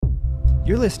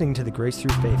You're listening to the Grace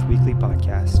Through Faith Weekly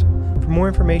Podcast. For more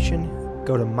information,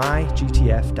 go to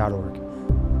mygtf.org.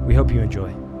 We hope you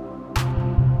enjoy.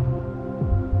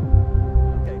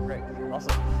 Okay, great.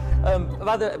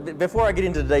 Awesome. Before I get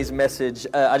into today's message,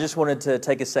 I just wanted to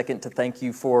take a second to thank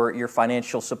you for your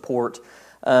financial support.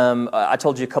 I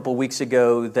told you a couple weeks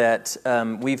ago that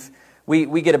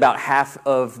we get about half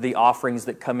of the offerings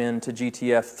that come into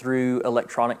GTF through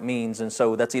electronic means, and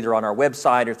so that's either on our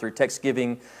website or through text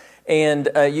giving. And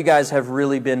you guys have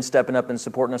really been stepping up and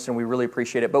supporting us, and we really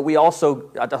appreciate it. But we also,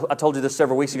 I told you this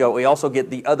several weeks ago, we also get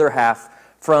the other half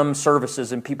from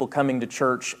services and people coming to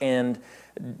church and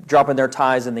dropping their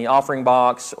tithes in the offering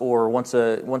box, or once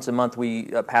a month we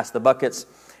pass the buckets.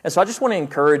 And so I just want to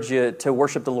encourage you to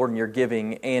worship the Lord in your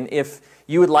giving. And if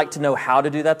you would like to know how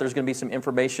to do that, there's going to be some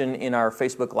information in our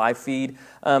Facebook Live feed.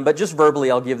 But just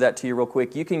verbally, I'll give that to you real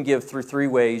quick. You can give through three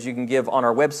ways. You can give on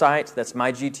our website, that's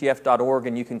mygtf.org,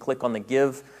 and you can click on the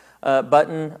Give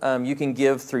button. You can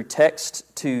give through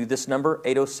text to this number,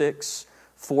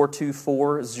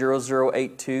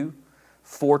 806-424-0082,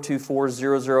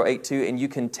 424-0082, and you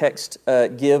can text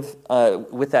Give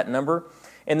with that number.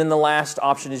 And then the last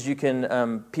option is you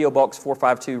can, P.O. Box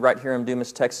 452 right here in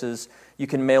Dumas, Texas. You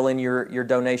can mail in your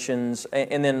donations.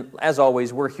 And then, as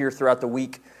always, we're here throughout the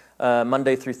week,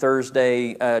 Monday through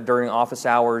Thursday during office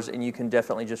hours, and you can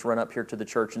definitely just run up here to the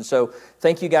church. And so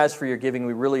thank you guys for your giving.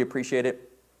 We really appreciate it.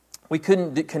 We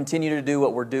couldn't continue to do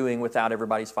what we're doing without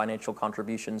everybody's financial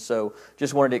contributions. So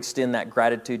just wanted to extend that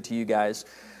gratitude to you guys.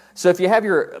 So if you have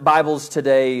your Bibles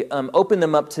today, open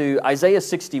them up to Isaiah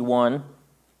 61.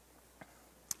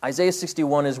 Isaiah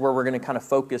 61 is where we're going to kind of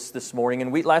focus this morning.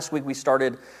 And last week we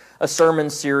started a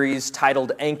sermon series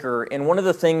titled Anchor. And one of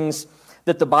the things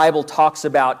that the Bible talks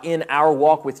about in our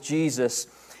walk with Jesus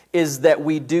is that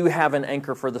we do have an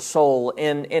anchor for the soul.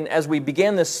 And as we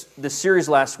began this series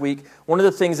last week, one of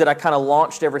the things that I kind of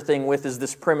launched everything with is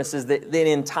this premise, is that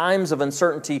in times of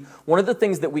uncertainty, one of the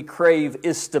things that we crave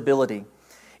is stability.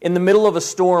 In the middle of a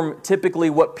storm, typically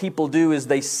what people do is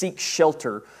they seek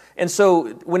shelter. And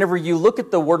so whenever you look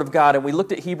at the Word of God, and we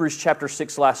looked at Hebrews chapter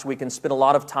 6 last week and spent a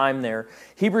lot of time there,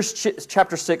 Hebrews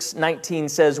chapter 6:19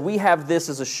 says, "We have this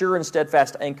as a sure and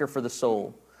steadfast anchor for the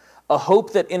soul, a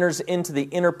hope that enters into the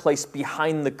inner place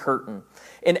behind the curtain."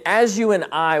 And as you and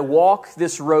I walk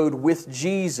this road with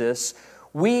Jesus,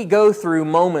 we go through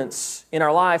moments in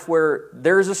our life where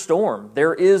there is a storm,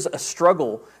 there is a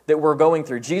struggle that we're going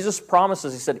through. Jesus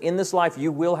promises, He said, in this life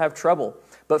you will have trouble.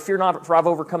 But fear not, for I've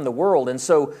overcome the world. And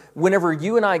so whenever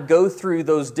you and I go through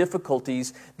those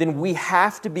difficulties, then we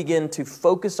have to begin to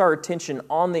focus our attention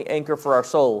on the anchor for our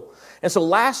soul. And so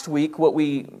last week, what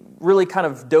we really kind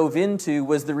of dove into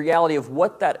was the reality of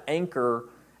what that anchor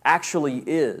actually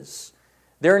is.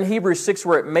 There in Hebrews 6,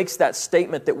 where it makes that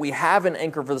statement that we have an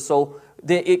anchor for the soul,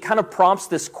 it kind of prompts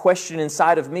this question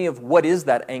inside of me of what is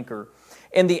that anchor?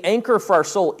 And the anchor for our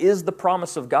soul is the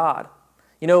promise of God.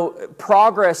 You know,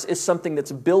 progress is something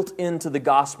that's built into the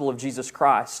gospel of Jesus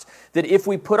Christ. That if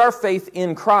we put our faith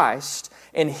in Christ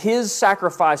and His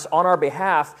sacrifice on our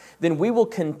behalf, then we will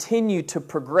continue to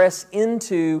progress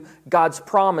into God's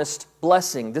promised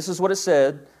blessing. This is what it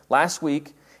said last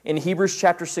week in Hebrews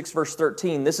chapter 6, verse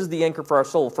 13. This is the anchor for our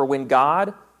soul. "For when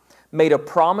God made a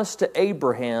promise to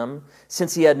Abraham,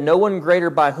 since he had no one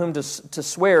greater by whom to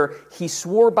swear, He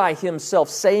swore by Himself,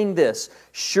 saying this,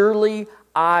 'Surely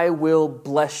I will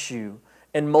bless you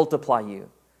and multiply you.'"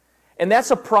 And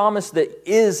that's a promise that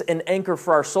is an anchor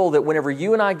for our soul, that whenever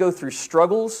you and I go through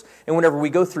struggles and whenever we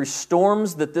go through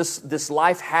storms that this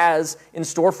life has in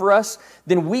store for us,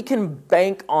 then we can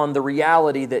bank on the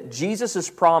reality that Jesus has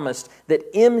promised that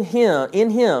in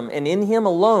Him and in Him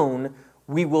alone,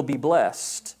 we will be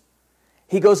blessed.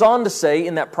 He goes on to say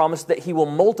in that promise that He will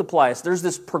multiply us. There's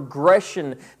this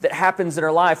progression that happens in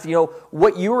our life. You know,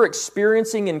 what you're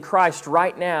experiencing in Christ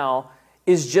right now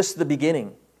is just the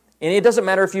beginning. And it doesn't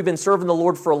matter if you've been serving the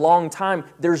Lord for a long time,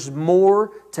 there's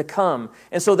more to come.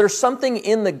 And so there's something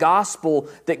in the gospel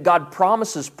that God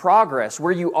promises progress.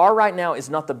 Where you are right now is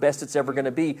not the best it's ever going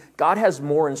to be. God has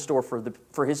more in store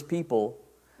for His people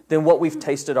than what we've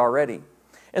tasted already.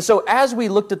 And so as we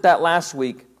looked at that last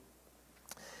week,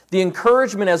 the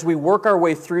encouragement as we work our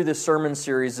way through this sermon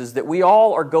series is that we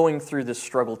all are going through this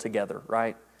struggle together,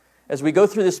 right? As we go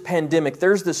through this pandemic,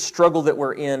 there's this struggle that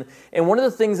we're in. And one of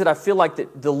the things that I feel like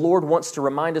that the Lord wants to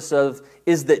remind us of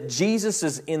is that Jesus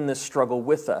is in this struggle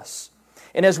with us.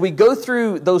 And as we go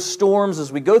through those storms,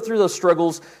 as we go through those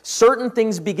struggles, certain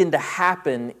things begin to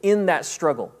happen in that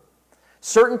struggle.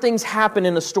 Certain things happen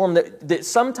in a storm that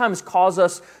sometimes cause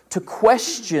us to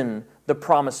question the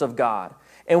promise of God.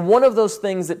 And one of those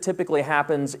things that typically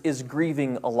happens is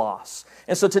grieving a loss.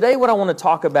 And so today what I want to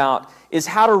talk about is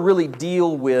how to really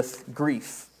deal with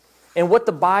grief and what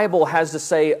the Bible has to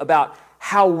say about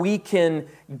how we can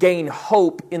gain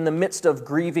hope in the midst of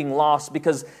grieving loss,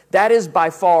 because that is by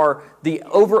far the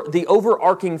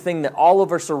overarching thing that all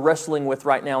of us are wrestling with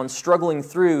right now and struggling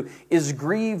through is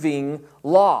grieving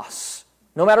loss,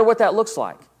 no matter what that looks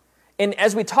like. And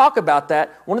as we talk about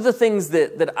that, one of the things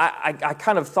that I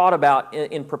kind of thought about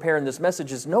in preparing this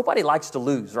message is nobody likes to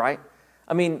lose, right?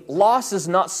 I mean, loss is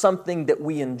not something that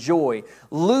we enjoy.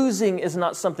 Losing is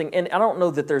not something, and I don't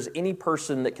know that there's any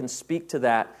person that can speak to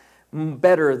that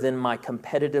better than my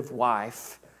competitive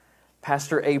wife,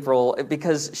 Pastor April,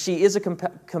 because she is a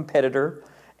competitor,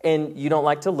 and you don't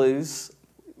like to lose.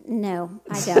 No,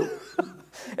 I don't.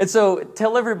 And so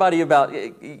tell everybody about,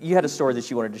 you had a story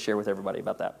that you wanted to share with everybody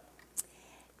about that.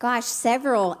 Gosh,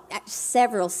 several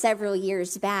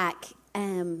years back,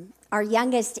 our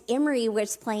youngest, Emery,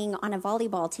 was playing on a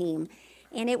volleyball team,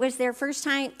 and it was their first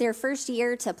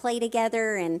year to play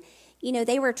together, and, you know,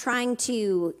 they were trying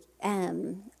to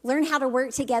learn how to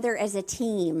work together as a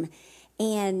team.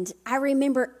 And I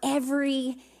remember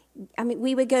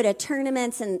we would go to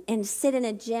tournaments and sit in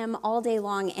a gym all day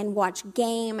long and watch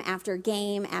game after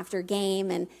game after game.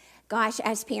 And gosh,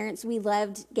 as parents, we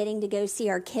loved getting to go see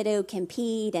our kiddo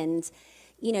compete and,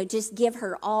 you know, just give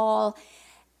her all.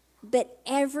 But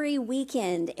every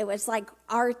weekend, it was like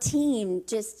our team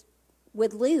just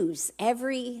would lose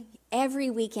every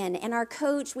weekend. And our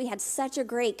coach, we had such a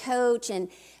great coach, and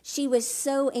she was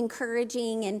so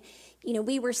encouraging. And, you know,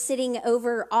 we were sitting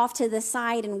over off to the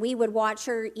side, and we would watch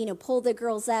her, you know, pull the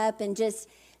girls up, and just,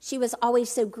 she was always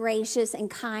so gracious and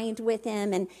kind with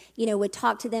them, and, you know, would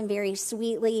talk to them very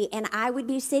sweetly. And I would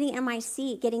be sitting in my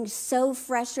seat getting so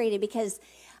frustrated because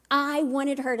I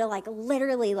wanted her to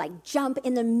literally jump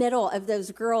in the middle of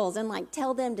those girls and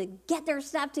tell them to get their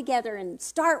stuff together and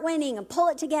start winning and pull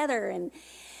it together.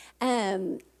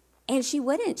 And she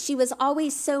wouldn't. She was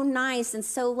always so nice and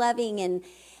so loving.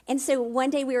 And so one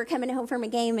day we were coming home from a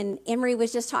game, and Emery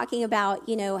was just talking about,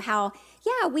 you know, how,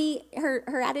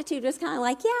 her attitude was kind of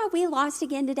like, we lost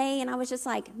again today. And I was just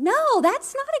like, no,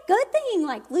 that's not a good thing.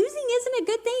 Losing isn't a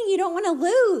good thing. You don't want to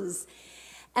lose.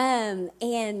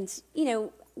 And, you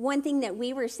know, one thing that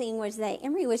we were seeing was that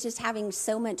Emery was just having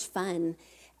so much fun.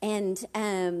 And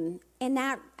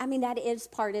that, I mean, that is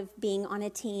part of being on a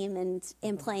team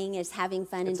and playing is having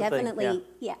fun. It's and definitely,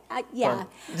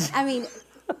 I mean,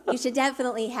 you should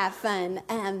definitely have fun.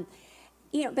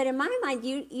 You know, but in my mind,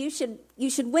 you should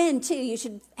win too. You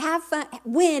should have fun,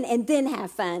 win, and then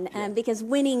have fun, because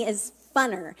winning is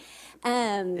funner.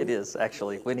 It is,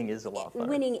 actually. Winning is a lot fun.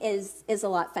 Winning is a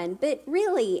lot fun. But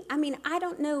really, I mean, I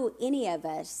don't know any of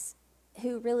us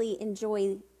who really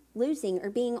enjoy losing or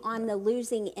being on the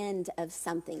losing end of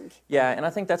something. Yeah, and I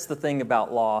think that's the thing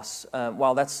about loss.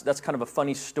 While that's kind of a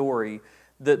funny story,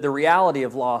 the reality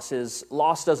of loss is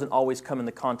loss doesn't always come in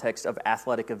the context of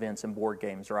athletic events and board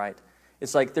games, right?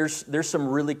 It's like there's some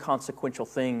really consequential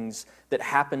things that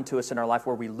happen to us in our life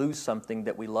where we lose something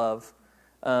that we love,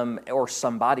 or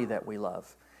somebody that we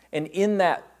love. And in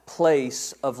that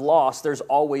place of loss, there's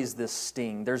always this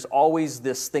sting. There's always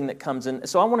this thing that comes in.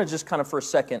 So I want to just kind of for a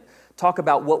second talk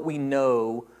about what we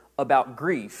know about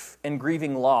grief and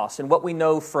grieving loss and what we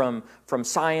know from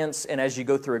science and as you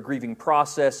go through a grieving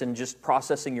process and just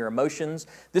processing your emotions.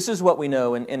 This is what we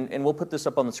know, and we'll put this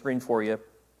up on the screen for you.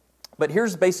 But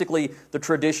here's basically the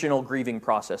traditional grieving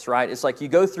process, right? It's like you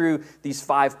go through these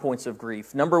 5 points of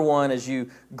grief. Number one, as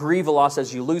you grieve a loss,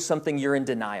 as you lose something, you're in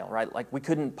denial, right? Like we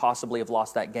couldn't possibly have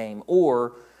lost that game.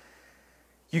 Or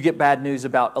you get bad news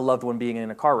about a loved one being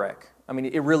in a car wreck. I mean,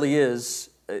 it really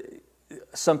is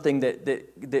something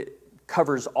that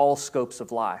covers all scopes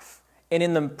of life. And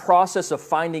in the process of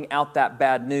finding out that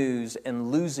bad news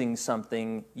and losing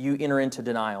something, you enter into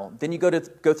denial. Then you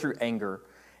go through anger.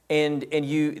 And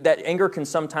that anger can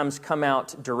sometimes come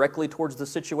out directly towards the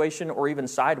situation or even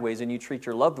sideways, and you treat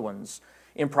your loved ones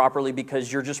improperly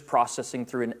because you're just processing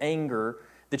through an anger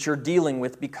that you're dealing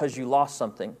with because you lost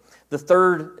something. The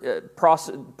third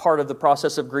part of the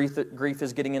process of grief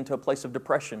is getting into a place of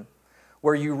depression,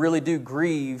 where you really do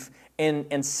grieve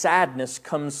and sadness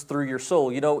comes through your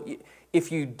soul. You know, if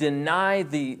you deny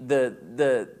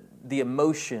the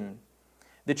emotion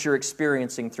that you're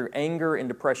experiencing through anger and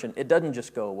depression, it doesn't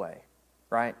just go away,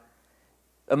 right?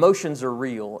 Emotions are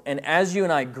real. And as you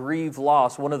and I grieve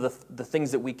loss, one of the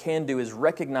things that we can do is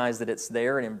recognize that it's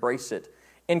there and embrace it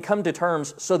and come to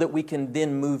terms so that we can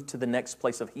then move to the next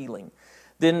place of healing.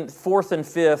 Then fourth and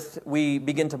fifth, we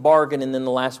begin to bargain, and then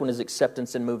the last one is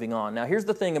acceptance and moving on. Now, here's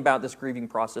the thing about this grieving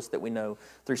process that we know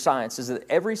through science, is that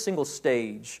every single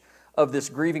stage of this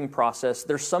grieving process,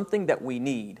 there's something that we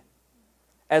need.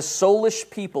 As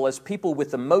soulish people, as people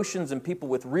with emotions and people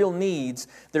with real needs,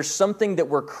 there's something that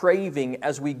we're craving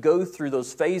as we go through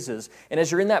those phases. And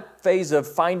as you're in that phase of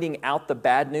finding out the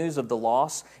bad news of the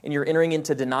loss, and you're entering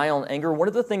into denial and anger, one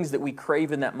of the things that we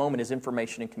crave in that moment is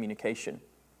information and communication.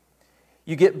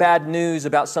 You get bad news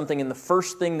about something, and the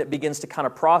first thing that begins to kind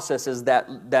of process is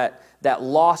that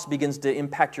loss begins to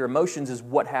impact your emotions is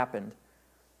what happened.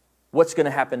 What's going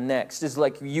to happen next? Is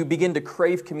like you begin to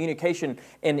crave communication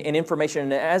and information.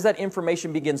 And as that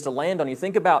information begins to land on you,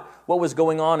 think about what was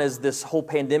going on as this whole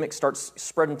pandemic starts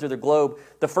spreading through the globe.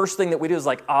 The first thing that we do is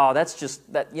like, that's just,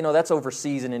 that's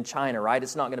overseas and in China, right?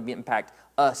 It's not going to impact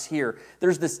us here.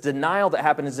 There's this denial that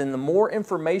happens, and the more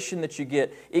information that you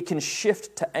get, it can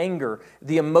shift to anger.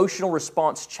 The emotional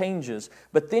response changes.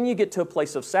 But then you get to a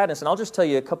place of sadness. And I'll just tell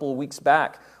you a couple of weeks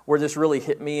back where this really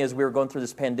hit me as we were going through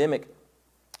this pandemic.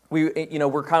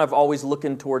 We're kind of always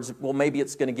looking towards, well, maybe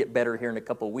it's going to get better here in a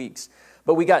couple of weeks.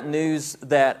 But we got news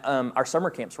that our summer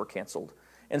camps were canceled.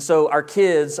 And so our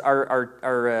kids,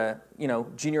 our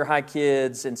junior high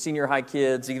kids and senior high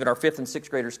kids, even our 5th and 6th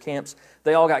graders camps,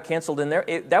 they all got canceled. And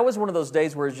that was one of those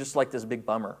days where it's just like this big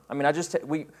bummer. I mean,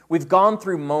 we've gone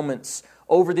through moments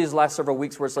over these last several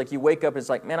weeks where it's like you wake up and it's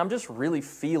like, man, I'm just really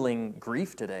feeling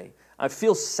grief today. I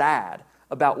feel sad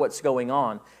about what's going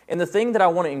on. And the thing that I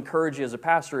want to encourage you as a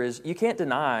pastor is you can't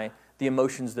deny the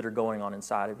emotions that are going on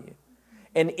inside of you.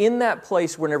 And in that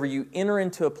place, whenever you enter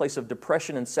into a place of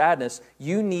depression and sadness,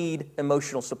 you need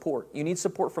emotional support. You need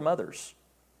support from others.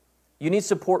 You need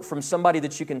support from somebody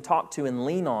that you can talk to and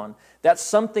lean on. That's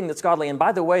something that's godly. And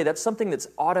by the way, that's something that's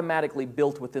automatically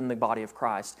built within the body of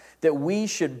Christ, that we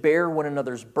should bear one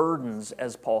another's burdens,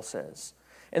 as Paul says.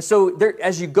 And so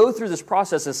as you go through this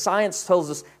process, as science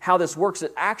tells us how this works,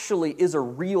 it actually is a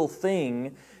real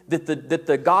thing that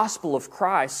the gospel of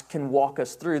Christ can walk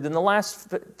us through. Then the last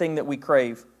thing that we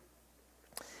crave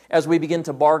as we begin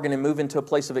to bargain and move into a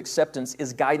place of acceptance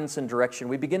is guidance and direction.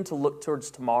 We begin to look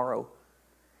towards tomorrow.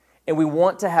 And we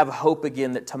want to have hope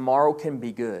again that tomorrow can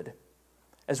be good.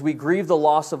 As we grieve the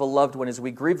loss of a loved one, as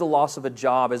we grieve the loss of a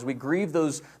job, as we grieve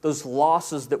those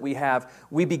losses that we have,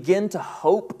 we begin to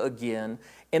hope again.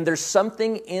 And there's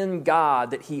something in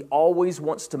God that He always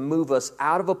wants to move us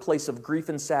out of a place of grief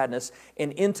and sadness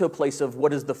and into a place of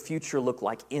what does the future look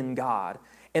like in God.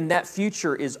 And that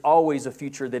future is always a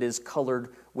future that is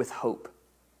colored with hope.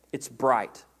 It's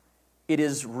bright. It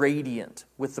is radiant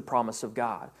with the promise of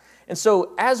God. And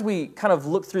so as we kind of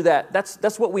look through that,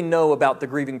 that's what we know about the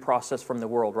grieving process from the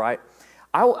world, right?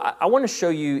 I want to show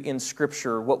you in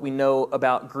Scripture what we know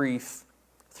about grief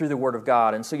through the Word of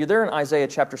God. And so you're there in Isaiah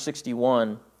chapter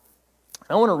 61.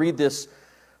 I want to read this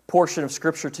portion of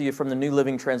Scripture to you from the New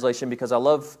Living Translation because I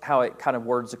love how it kind of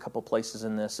words a couple places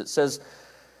in this. It says,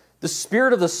 "The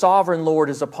Spirit of the Sovereign Lord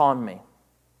is upon me.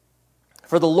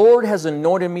 For the Lord has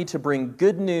anointed me to bring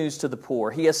good news to the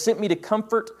poor. He has sent me to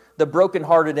comfort the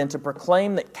brokenhearted and to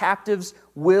proclaim that captives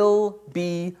will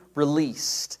be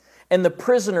released and the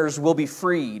prisoners will be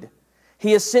freed.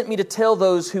 He has sent me to tell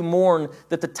those who mourn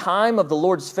that the time of the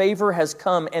Lord's favor has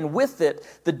come, and with it,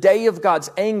 the day of God's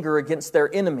anger against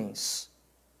their enemies.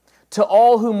 To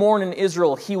all who mourn in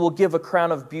Israel, He will give a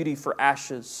crown of beauty for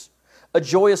ashes, a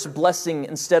joyous blessing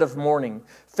instead of mourning,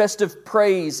 festive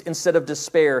praise instead of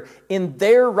despair. In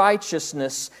their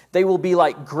righteousness, they will be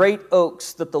like great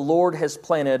oaks that the Lord has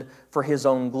planted for His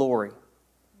own glory."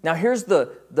 Now, here's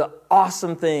the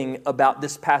awesome thing about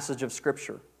this passage of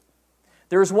Scripture.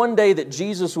 There was one day that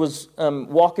Jesus was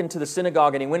walking to the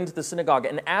synagogue, and He went into the synagogue,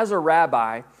 and as a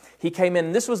rabbi, He came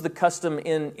in. This was the custom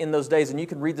in those days, and you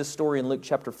can read this story in Luke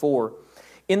chapter 4.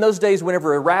 In those days,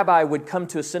 whenever a rabbi would come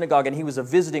to a synagogue, and he was a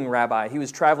visiting rabbi, he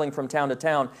was traveling from town to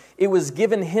town, it was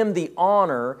given him the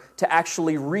honor to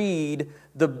actually read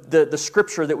the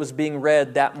scripture that was being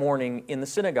read that morning in the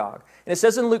synagogue. And it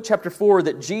says in Luke chapter 4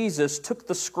 that Jesus took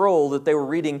the scroll that they were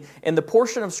reading, and the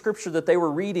portion of scripture that they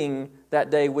were reading that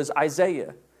day was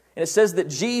Isaiah. And it says that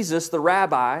Jesus, the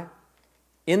rabbi,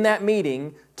 in that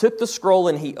meeting, took the scroll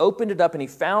and He opened it up and He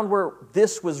found where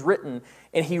this was written.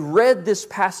 And He read this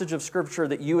passage of Scripture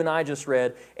that you and I just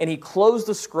read, and He closed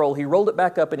the scroll, He rolled it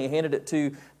back up, and He handed it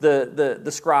to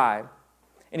the scribe.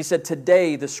 And He said,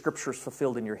 "Today the Scripture is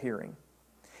fulfilled in your hearing."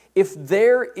 If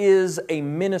there is a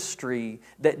ministry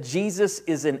that Jesus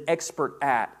is an expert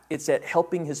at, it's at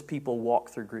helping His people walk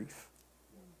through grief.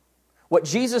 What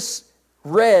Jesus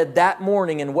read that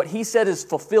morning, and what he said is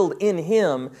fulfilled in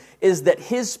him, is that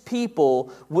his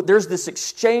people, there's this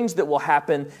exchange that will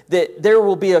happen, that there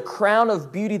will be a crown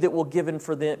of beauty that will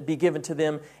be given to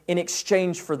them in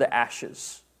exchange for the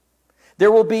ashes.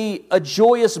 There will be a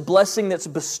joyous blessing that's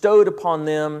bestowed upon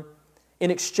them in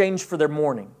exchange for their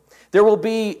mourning. There will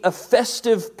be a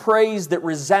festive praise that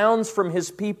resounds from his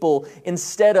people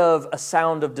instead of a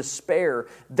sound of despair.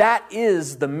 That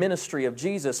is the ministry of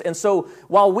Jesus. And so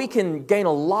while we can gain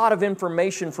a lot of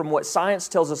information from what science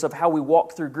tells us of how we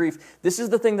walk through grief, this is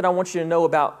the thing that I want you to know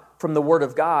about from the Word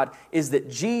of God, is that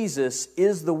Jesus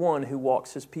is the one who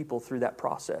walks his people through that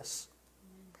process.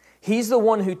 He's the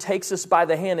one who takes us by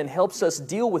the hand and helps us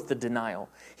deal with the denial.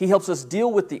 He helps us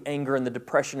deal with the anger and the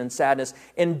depression and sadness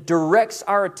and directs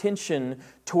our attention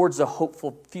towards a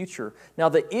hopeful future. Now,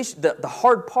 the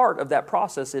hard part of that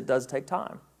process, it does take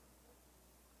time.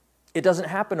 It doesn't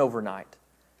happen overnight.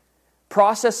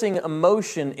 Processing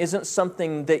emotion isn't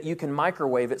something that you can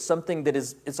microwave. It's something that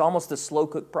it's almost a slow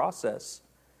cook process,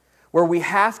 where we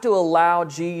have to allow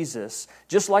Jesus,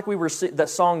 just like that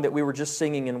song that we were just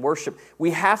singing in worship,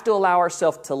 we have to allow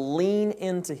ourselves to lean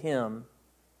into Him,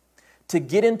 to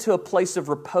get into a place of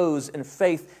repose and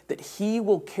faith that He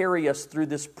will carry us through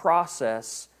this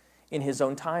process in His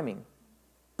own timing.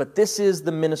 But this is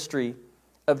the ministry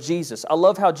of Jesus. I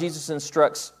love how Jesus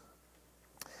instructs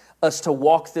us to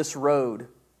walk this road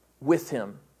with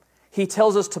Him. He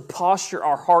tells us to posture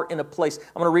our heart in a place.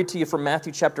 I'm going to read to you from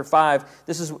Matthew chapter 5.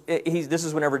 This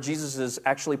is whenever Jesus is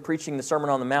actually preaching the Sermon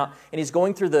on the Mount, and He's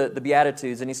going through the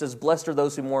Beatitudes, and He says, "Blessed are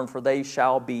those who mourn, for they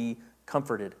shall be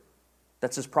comforted."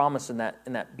 That's His promise in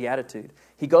that Beatitude.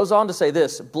 He goes on to say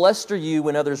this, "Blessed are you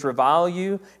when others revile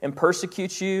you and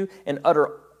persecute you and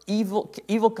utter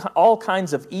all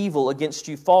kinds of evil against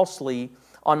you falsely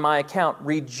on my account.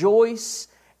 Rejoice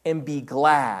and be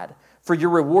glad, for your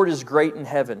reward is great in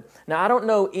heaven." Now, I don't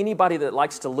know anybody that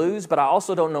likes to lose, but I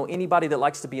also don't know anybody that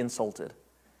likes to be insulted.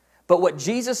 But what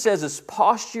Jesus says is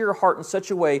posture your heart in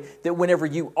such a way that whenever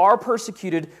you are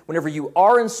persecuted, whenever you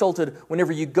are insulted,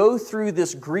 whenever you go through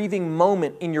this grieving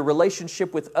moment in your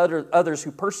relationship with others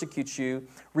who persecute you,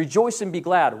 rejoice and be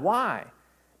glad. Why?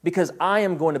 Because I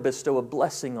am going to bestow a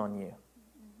blessing on you.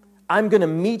 I'm going to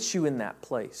meet you in that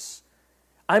place.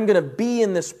 I'm going to be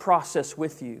in this process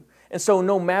with you. And so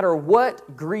no matter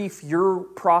what grief you're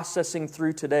processing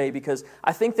through today, because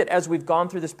I think that as we've gone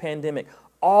through this pandemic,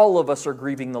 all of us are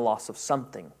grieving the loss of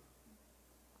something.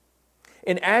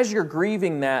 And as you're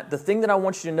grieving that, the thing that I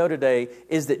want you to know today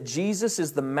is that Jesus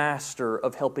is the master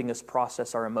of helping us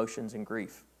process our emotions and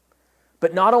grief.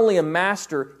 But not only a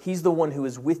master, He's the one who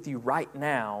is with you right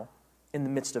now in the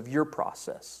midst of your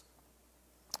process.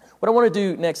 What I want to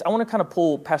do next, I want to kind of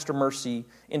pull Pastor Mercy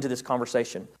into this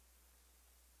conversation.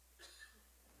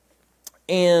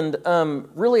 And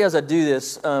really, as I do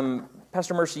this,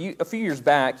 Pastor Mercy, a few years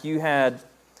back, you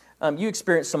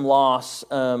experienced some loss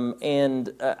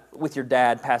with your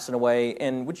dad passing away.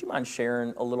 And would you mind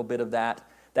sharing a little bit of that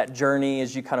journey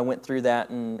as you kind of went through that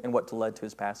and what led to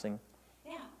his passing?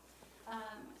 Yeah.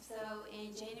 So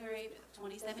in January of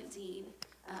 2017,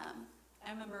 I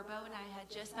remember Bo and I had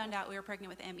just found out we were pregnant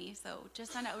with Emmy. So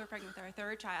just found out we were pregnant with our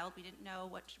third child. We didn't know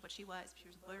what she was. If she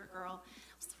was a boy or a girl.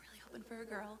 I was really hoping for a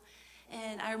girl.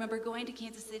 And I remember going to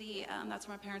Kansas City, that's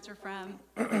where my parents were from,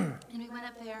 and we went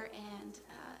up there, and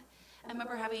I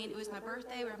remember it was my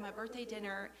birthday, we were having my birthday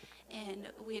dinner, and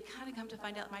we had kind of come to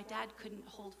find out my dad couldn't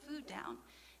hold food down,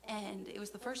 and it was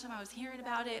the first time I was hearing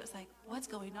about it. It was like, what's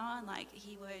going on? Like,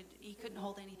 he couldn't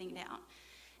hold anything down.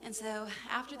 And so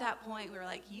after that point, we were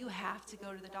like, you have to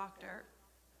go to the doctor.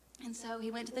 And so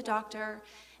he went to the doctor,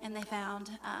 and they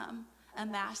found a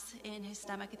mass in his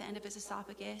stomach at the end of his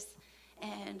esophagus.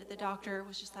 And the doctor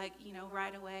was just like,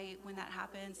 right away when that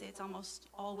happens, it's almost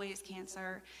always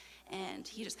cancer. And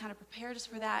he just kind of prepared us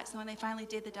for that. So when they finally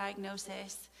did the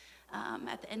diagnosis,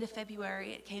 at the end of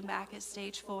February, it came back as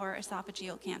stage 4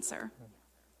 esophageal cancer.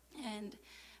 And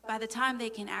by the time they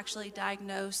can actually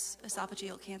diagnose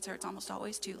esophageal cancer, it's almost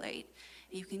always too late.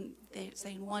 They're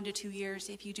saying 1 to 2 years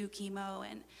if you do chemo.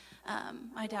 And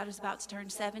my dad was about to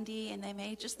turn 70, and they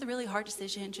made just the really hard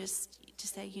decision just to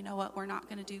say, you know what, we're not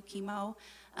going to do chemo.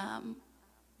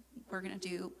 We're going to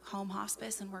do home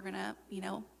hospice, and we're going to,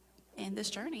 end this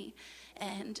journey.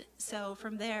 And so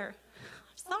from there,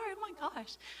 sorry, oh my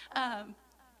gosh.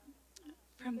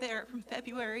 From there, from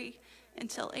February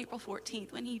until April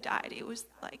 14th when he died, it was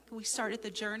like we started the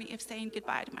journey of saying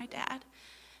goodbye to my dad.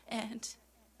 And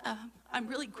I'm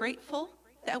really grateful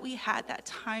that we had that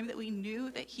time that we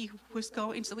knew that he was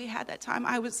going. So we had that time.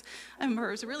 I remember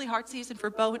it was a really hard season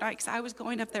for Bo and I, because I was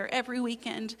going up there every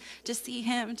weekend to see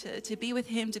him, to be with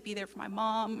him, to be there for my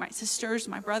mom, my sisters,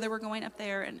 my brother were going up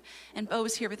there, and Bo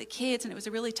was here with the kids, and it was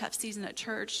a really tough season at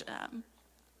church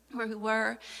where we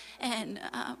were, and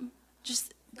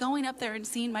just going up there and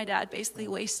seeing my dad basically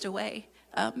waste away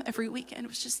every weekend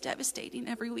was just devastating.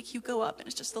 Every week you go up and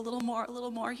it's just a little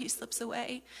more, he slips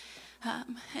away.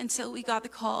 And so we got the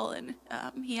call, and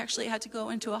he actually had to go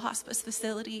into a hospice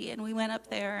facility, and we went up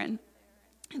there, and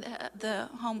the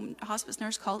home hospice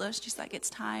nurse called us. She's like, it's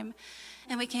time.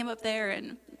 And we came up there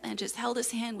and just held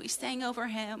his hand. We sang over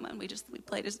him, and we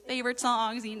played his favorite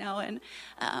songs,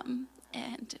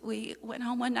 and we went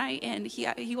home one night, and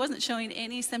he wasn't showing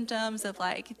any symptoms of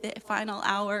like the final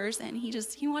hours, and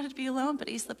he wanted to be alone, but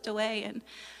he slipped away.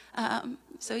 And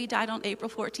so he died on April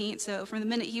 14th. So from the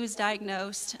minute he was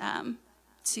diagnosed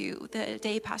to the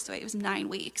day he passed away, it was 9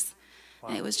 weeks. Wow.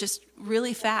 And it was just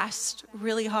really fast,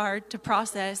 really hard to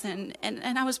process. And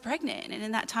I was pregnant. And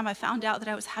in that time, I found out that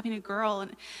I was having a girl.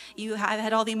 And I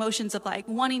had all the emotions of like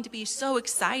wanting to be so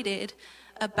excited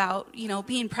about,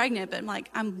 being pregnant. But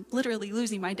I'm literally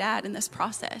losing my dad in this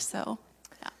process. So,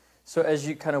 yeah. So as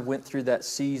you kind of went through that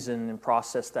season and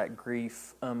processed that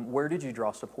grief, where did you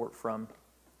draw support from?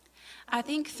 I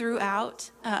think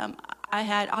throughout, I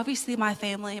had, obviously my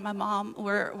family, my mom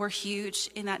were huge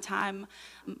in that time.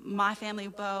 My family,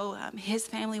 Bo, his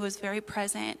family was very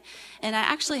present. And I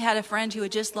actually had a friend who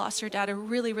had just lost her dad, a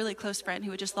really, really close friend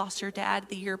who had just lost her dad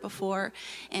the year before.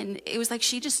 And it was like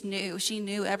she just knew. She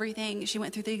knew everything. She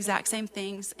went through the exact same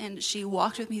things, and she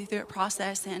walked with me through that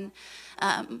process. And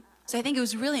so I think it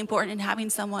was really important in having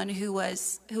someone who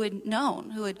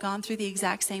had gone through the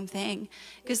exact same thing.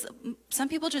 Because some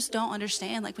people just don't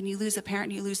understand, like when you lose a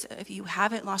parent, if you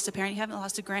haven't lost a parent, you haven't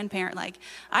lost a grandparent. Like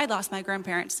I lost my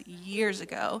grandparents years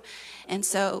ago. And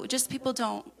so just people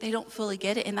don't fully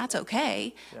get it, and that's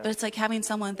okay. Yeah. But it's like having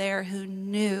someone there who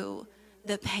knew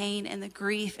the pain and the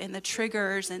grief and the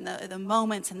triggers and the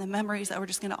moments and the memories that were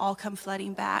just going to all come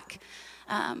flooding back.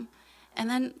 And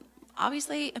then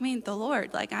obviously, the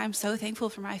Lord, I'm so thankful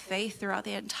for my faith throughout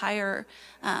the entire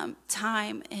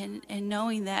time, and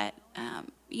knowing that,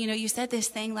 you said this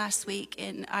thing last week,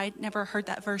 and I'd never heard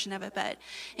that version of it, but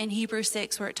in Hebrews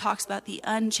 6, where it talks about the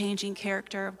unchanging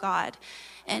character of God,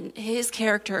 and his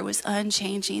character was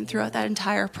unchanging throughout that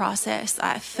entire process.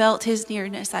 I felt his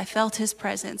nearness. I felt his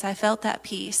presence. I felt that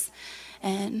peace.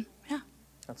 And yeah.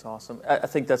 That's awesome. I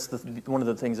think that's one of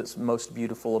the things that's most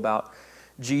beautiful about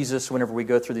Jesus, whenever we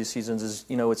go through these seasons, is,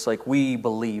 it's like we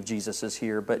believe Jesus is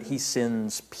here, but he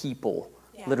sends people,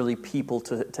 literally people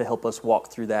to help us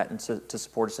walk through that and to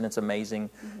support us. And it's amazing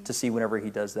to see whenever he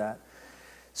does that.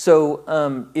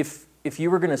 So if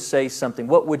you were going to say something,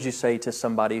 what would you say to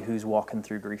somebody who's walking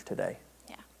through grief today?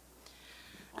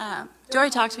 Yeah.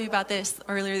 Dory talked to me about this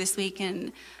earlier this week,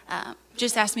 and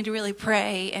just asked me to really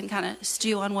pray and kind of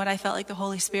stew on what I felt like the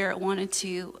Holy Spirit wanted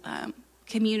to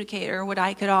communicate, or what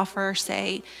I could offer or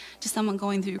say to someone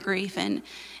going through grief. And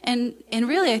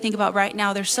really, I think about right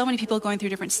now, there's so many people going through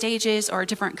different stages or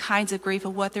different kinds of grief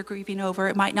of what they're grieving over.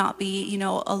 It might not be,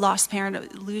 a lost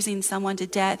parent losing someone to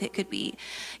death. It could be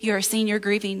you're a senior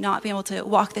grieving not being able to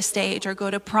walk the stage or go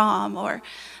to prom, or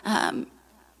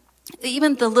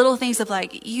even the little things of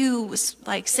you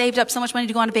saved up so much money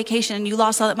to go on a vacation and you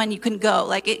lost all that money, you couldn't go.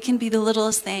 It can be the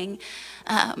littlest thing.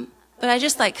 But I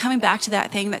just coming back to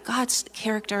that thing that God's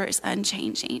character is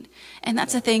unchanging. And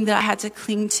that's a thing that I had to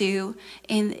cling to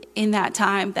in that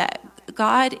time, that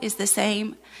God is the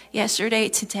same yesterday,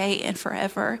 today, and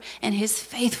forever. And his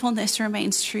faithfulness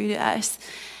remains true to us.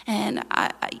 And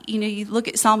you look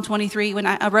at Psalm 23, when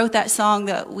I wrote that song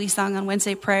that we sung on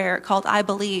Wednesday prayer called I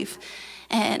Believe.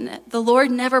 And the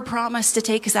Lord never promised to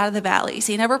take us out of the valleys.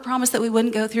 He never promised that we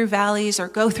wouldn't go through valleys or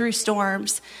go through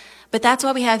storms. But that's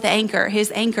why we have the anchor,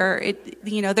 his anchor.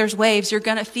 There's waves. You're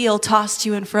going to feel tossed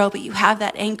to and fro, but you have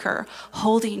that anchor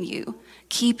holding you,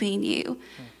 keeping you.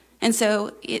 And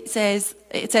so it says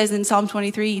in Psalm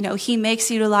 23, he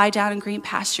makes you to lie down in green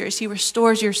pastures. He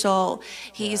restores your soul.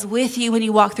 He's with you when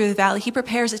you walk through the valley. He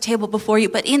prepares a table before you,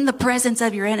 but in the presence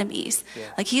of your enemies.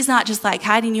 Yeah. He's not just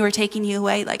hiding you or taking you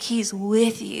away. He's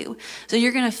with you. So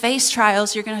you're going to face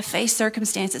trials. You're going to face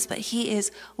circumstances, but he is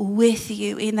with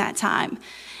you in that time.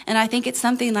 And I think it's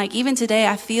something even today,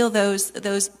 I feel those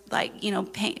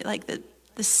pain,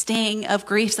 the sting of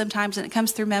grief sometimes, and it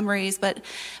comes through memories, but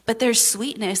there's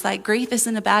sweetness. Grief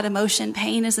isn't a bad emotion.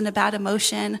 Pain isn't a bad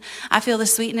emotion. I feel the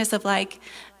sweetness of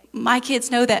my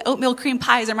kids know that oatmeal cream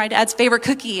pies are my dad's favorite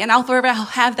cookie, and I'll forever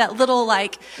have that little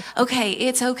okay,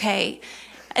 it's okay.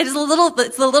 It's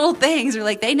the little things. Or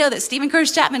like they know that Stephen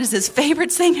Curtis Chapman is his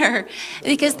favorite singer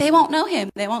because they won't know him.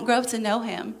 They won't grow up to know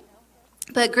him.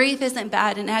 But grief isn't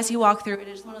bad. And as you walk through it,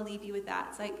 I just want to leave you with that.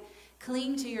 It's like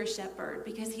cling to your shepherd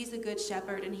because he's a good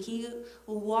shepherd and he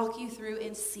will walk you through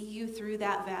and see you through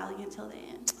that valley until the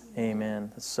end. Amen.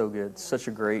 That's so good. Such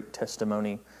a great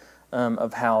testimony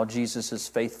of how Jesus is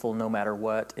faithful no matter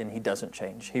what, and he doesn't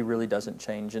change. He really doesn't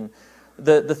change. And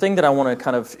the thing that I want to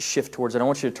kind of shift towards, and I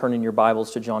want you to turn in your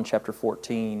Bibles to John chapter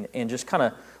 14, and just kind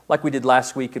of, like we did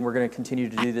last week, and we're going to continue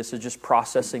to do this, is just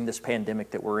processing this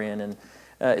pandemic that we're in. And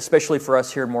especially for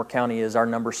us here in Moore County, as our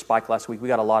numbers spiked last week, we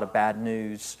got a lot of bad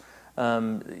news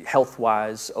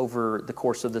health-wise over the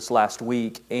course of this last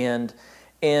week. And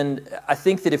I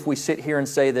think that if we sit here and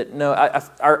say that, no,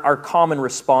 our common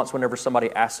response whenever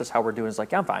somebody asks us how we're doing is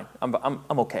like, I'm fine, I'm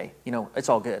okay, it's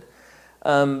all good.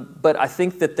 But I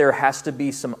think that there has to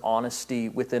be some honesty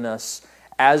within us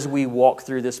as we walk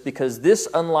through this, because this,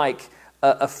 unlike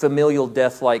a familial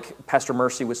death like Pastor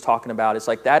Mercy was talking about, it's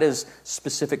like that is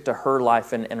specific to her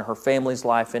life and her family's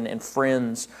life and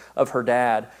friends of her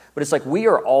dad. But it's like we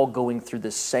are all going through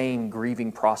the same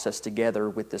grieving process together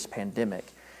with this pandemic.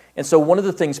 And so one of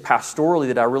the things pastorally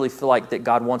that I really feel like that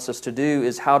God wants us to do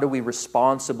is how do we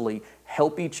responsibly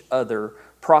help each other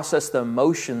process the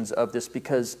emotions of this,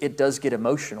 because it does get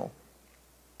emotional.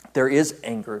 There is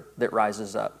anger that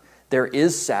rises up. There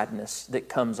is sadness that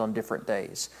comes on different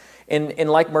days. And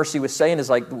like Mercy was saying, is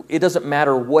like it doesn't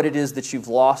matter what it is that you've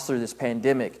lost through this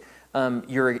pandemic.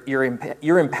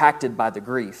 You're impacted by the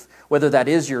grief, whether that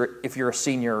is if you're a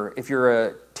senior, if you're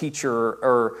a teacher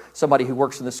or somebody who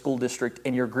works in the school district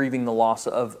and you're grieving the loss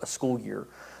of a school year,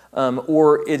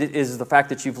 or it is the fact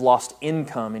that you've lost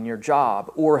income in your job,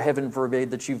 or heaven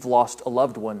forbid that you've lost a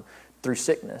loved one through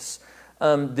sickness.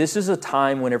 This is a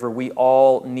time whenever we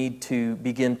all need to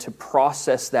begin to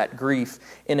process that grief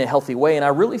in a healthy way, and I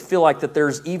really feel like that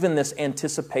there's even this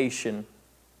anticipation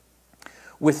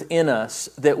within us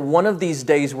that one of these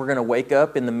days we're going to wake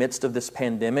up in the midst of this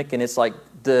pandemic and it's like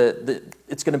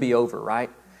it's going to be over, right?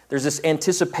 There's this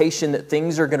anticipation that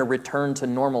things are going to return to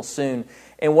normal soon.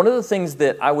 And one of the things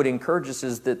that I would encourage us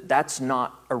is that that's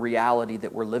not a reality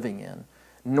that we're living in.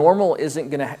 Normal isn't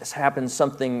going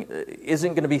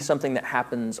to be something that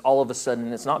happens all of a sudden,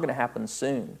 and it's not going to happen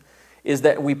soon. Is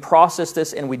that we process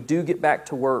this and we do get back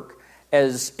to work.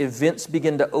 As events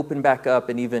begin to open back up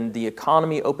and even the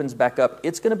economy opens back up,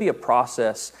 it's going to be a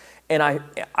process. And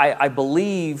I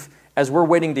believe, as we're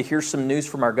waiting to hear some news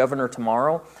from our governor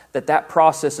tomorrow, that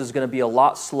process is going to be a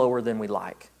lot slower than we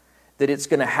like. That it's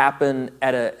going to happen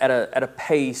at a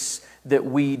pace that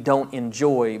we don't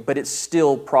enjoy, but it's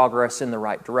still progress in the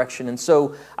right direction. And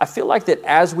so I feel like that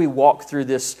as we walk through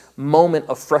this moment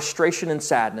of frustration and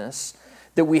sadness,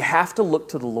 that we have to look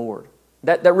to the Lord.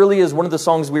 That really is one of the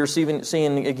songs we were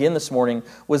seeing again this morning,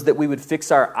 was that we would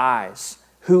fix our eyes.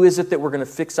 Who is it that we're going to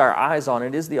fix our eyes on?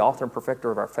 It is the author and perfecter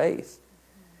of our faith.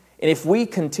 And if we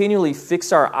continually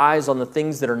fix our eyes on the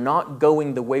things that are not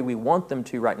going the way we want them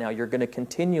to right now, you're going to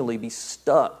continually be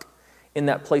stuck in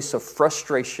that place of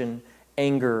frustration,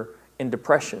 anger, and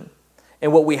depression.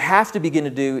 And what we have to begin to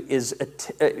do is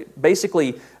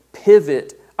basically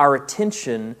pivot our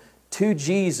attention to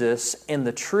Jesus and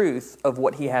the truth of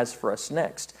what He has for us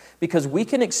next. Because we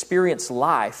can experience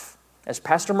life, as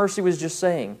Pastor Mercy was just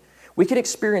saying, we can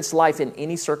experience life in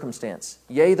any circumstance.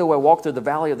 Yea, though I walk through the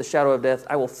valley of the shadow of death,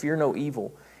 I will fear no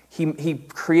evil. He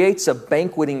creates a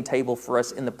banqueting table for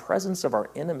us in the presence of our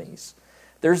enemies.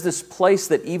 There's this place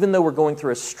that even though we're going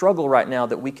through a struggle right now,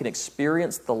 that we can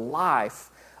experience the life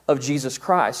of Jesus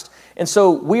Christ. And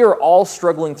so we are all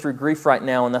struggling through grief right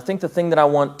now. And I think the thing that I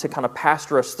want to kind of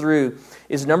pastor us through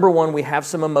is, number one, we have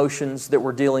some emotions that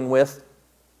we're dealing with,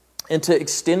 and to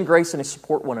extend grace and to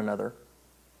support one another.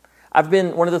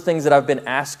 One of the things that I've been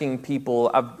asking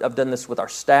people, I've done this with our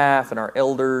staff and our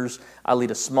elders. I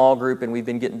lead a small group and we've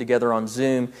been getting together on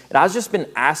Zoom. And I've just been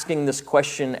asking this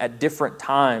question at different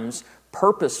times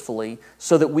purposefully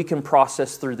so that we can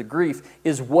process through the grief,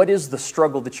 is what is the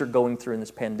struggle that you're going through in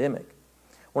this pandemic?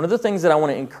 One of the things that I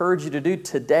want to encourage you to do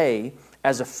today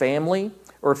as a family,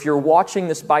 or if you're watching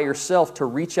this by yourself, to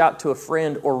reach out to a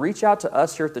friend or reach out to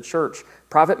us here at the church,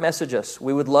 private message us.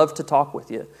 We would love to talk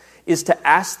with you. Is to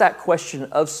ask that question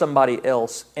of somebody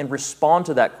else and respond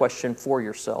to that question for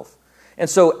yourself. And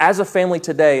so as a family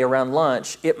today around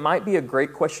lunch, it might be a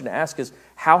great question to ask is,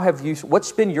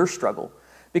 what's been your struggle?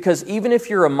 Because even if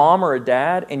you're a mom or a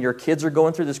dad and your kids are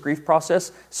going through this grief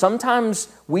process, sometimes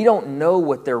we don't know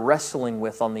what they're wrestling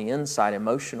with on the inside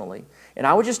emotionally. And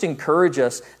I would just encourage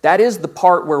us, that is the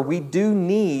part where we do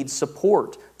need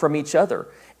support from each other.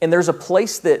 And there's a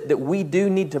place that we do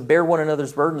need to bear one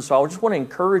another's burdens. So I just want to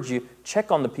encourage you,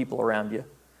 check on the people around you.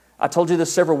 I told you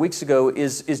this several weeks ago,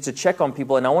 is to check on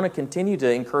people, and I want to continue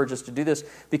to encourage us to do this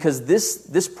because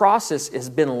this process has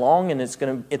been long and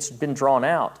it's been drawn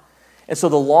out. And so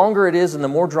the longer it is and the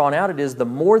more drawn out it is, the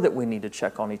more that we need to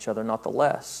check on each other, not the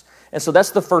less. And so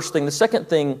that's the first thing. The second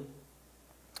thing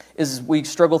is we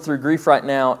struggle through grief right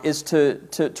now is to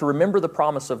remember the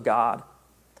promise of God.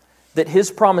 That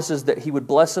His promise is that He would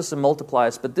bless us and multiply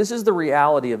us. But this is the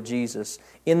reality of Jesus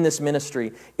in this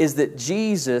ministry, is that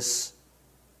Jesus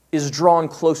is drawn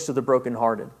close to the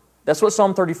brokenhearted. That's what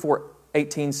Psalm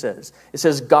 34:18 says. It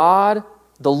says, God,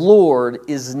 the Lord,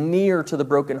 is near to the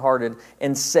brokenhearted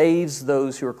and saves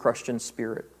those who are crushed in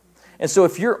spirit. And so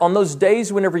if you're on those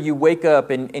days whenever you wake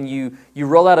up and you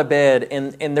roll out of bed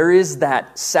and there is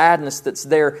that sadness that's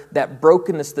there, that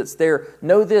brokenness that's there,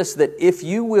 know this, that if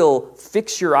you will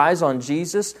fix your eyes on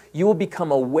Jesus, you will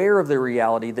become aware of the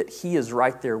reality that He is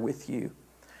right there with you.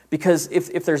 Because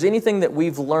if there's anything that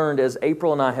we've learned as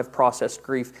April and I have processed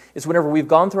grief, is whenever we've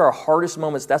gone through our hardest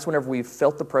moments, that's whenever we've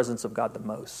felt the presence of God the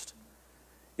most.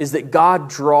 Is that God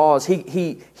draws,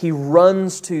 He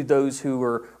runs to those who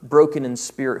are broken in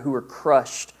spirit, who are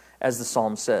crushed, as the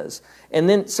psalm says. And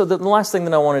then, so the last thing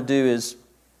that I want to do is,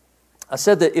 I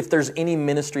said that if there's any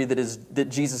ministry that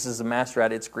Jesus is a master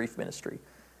at, it's grief ministry.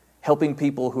 Helping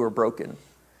people who are broken.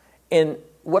 And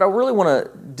what I really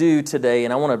want to do today,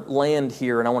 and I want to land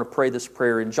here, and I want to pray this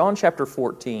prayer in John chapter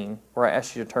 14, where I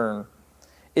ask you to turn,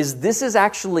 is this is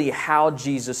actually how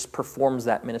Jesus performs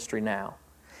that ministry now.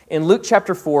 In Luke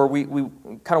chapter 4, we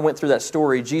kind of went through that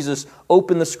story. Jesus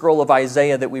opened the scroll of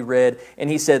Isaiah that we read, and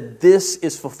He said, this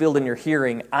is fulfilled in your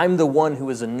hearing. I'm the one who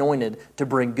is anointed to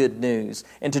bring good news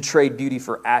and to trade beauty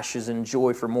for ashes and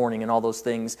joy for mourning and all those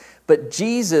things. But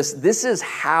Jesus, this is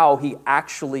how He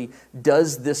actually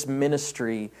does this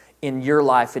ministry in your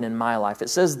life and in my life. It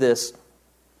says this,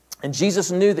 and Jesus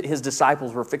knew that His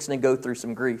disciples were fixing to go through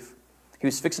some grief. He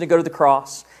was fixing to go to the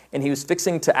cross, and He was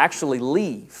fixing to actually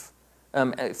leave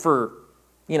for,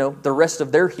 the rest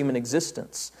of their human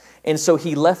existence. And so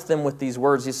He left them with these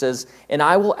words. He says, and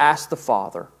I will ask the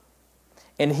Father,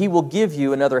 and He will give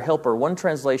you another helper. One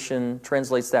translation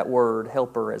translates that word,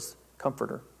 helper, as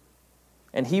comforter.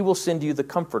 And He will send you the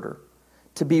Comforter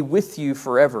to be with you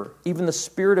forever, even the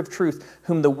Spirit of truth,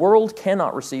 whom the world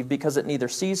cannot receive because it neither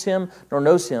sees Him nor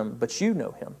knows Him, but you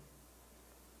know Him.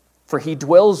 For He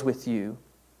dwells with you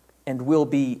and will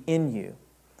be in you.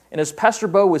 And as Pastor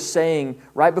Bo was saying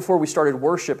right before we started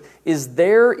worship,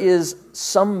 there is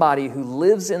somebody who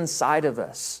lives inside of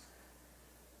us.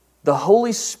 The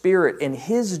Holy Spirit, and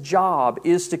His job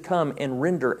is to come and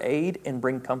render aid and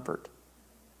bring comfort.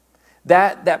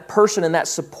 That person and that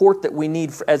support that we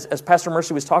need, as Pastor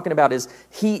Mercy was talking about, is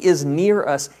He is near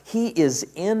us. He is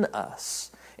in us.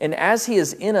 And as He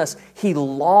is in us, He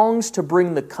longs to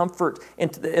bring the comfort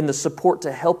and the support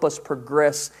to help us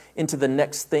progress into the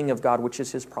next thing of God, which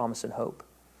is His promise and hope.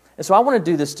 And so I want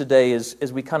to do this today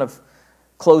as we kind of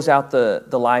close out the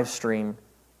live stream.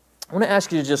 I want to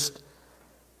ask you to just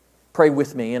pray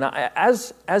with me. And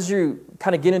as you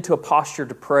kind of get into a posture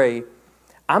to pray,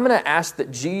 I'm going to ask that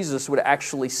Jesus would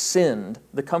actually send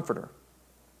the Comforter.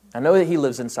 I know that He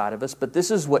lives inside of us, but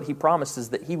this is what He promised, is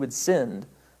that He would send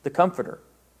the Comforter.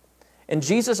 And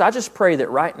Jesus, I just pray that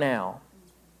right now,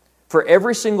 for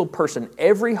every single person,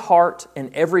 every heart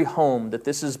and every home that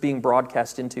this is being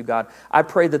broadcast into, God, I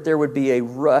pray that there would be a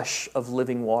rush of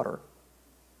living water.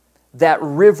 That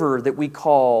river that we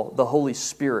call the Holy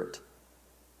Spirit.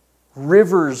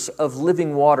 Rivers of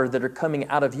living water that are coming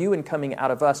out of you and coming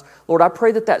out of us. Lord, I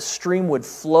pray that that stream would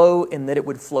flow and that it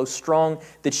would flow strong,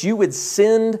 that you would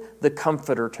send the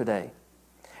Comforter today.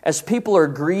 As people are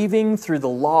grieving through the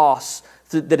loss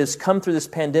that has come through this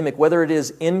pandemic, whether it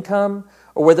is income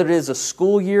or whether it is a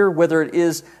school year, whether it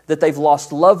is that they've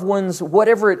lost loved ones,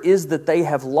 whatever it is that they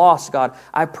have lost, God,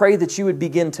 I pray that you would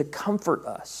begin to comfort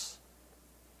us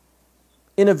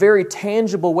in a very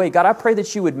tangible way. God, I pray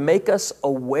that you would make us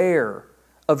aware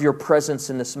of your presence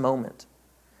in this moment,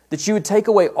 that you would take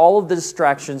away all of the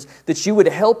distractions, that you would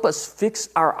help us fix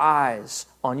our eyes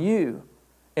on you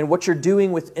and what you're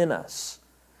doing within us.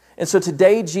 And so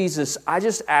today, Jesus, I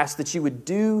just ask that you would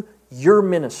do your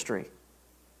ministry.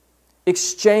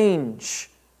 Exchange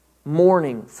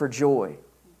mourning for joy.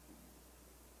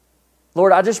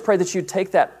 Lord, I just pray that you'd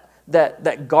take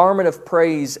that garment of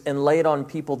praise and lay it on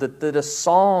people, that a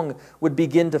song would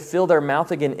begin to fill their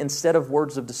mouth again instead of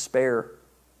words of despair.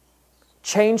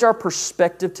 Change our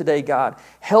perspective today, God.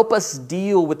 Help us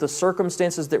deal with the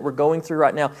circumstances that we're going through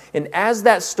right now. And as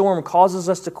that storm causes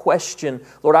us to question,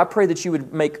 Lord, I pray that you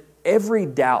would make every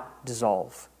doubt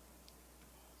dissolve.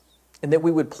 and that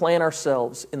we would plant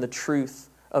ourselves in the truth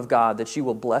of God, that you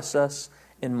will bless us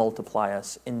and multiply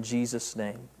us. In Jesus'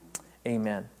 name,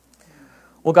 amen.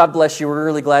 Well, God bless you. We're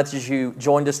really glad that you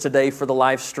joined us today for the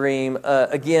live stream.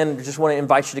 Again, just want to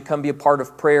invite you to come be a part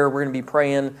of prayer. We're going to be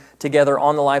praying together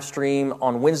on the live stream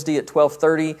on Wednesday at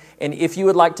 12:30. And if you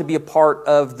would like to be a part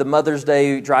of the Mother's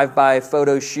Day drive-by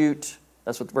photo shoot,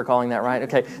 that's what we're calling that, right?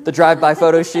 Okay, the drive-by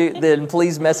photo shoot, then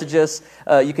please message us.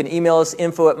 You can email us,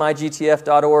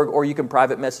 info@mygtf.org, or you can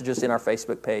private message us in our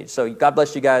Facebook page. So God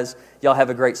bless you guys. Y'all have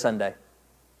a great Sunday.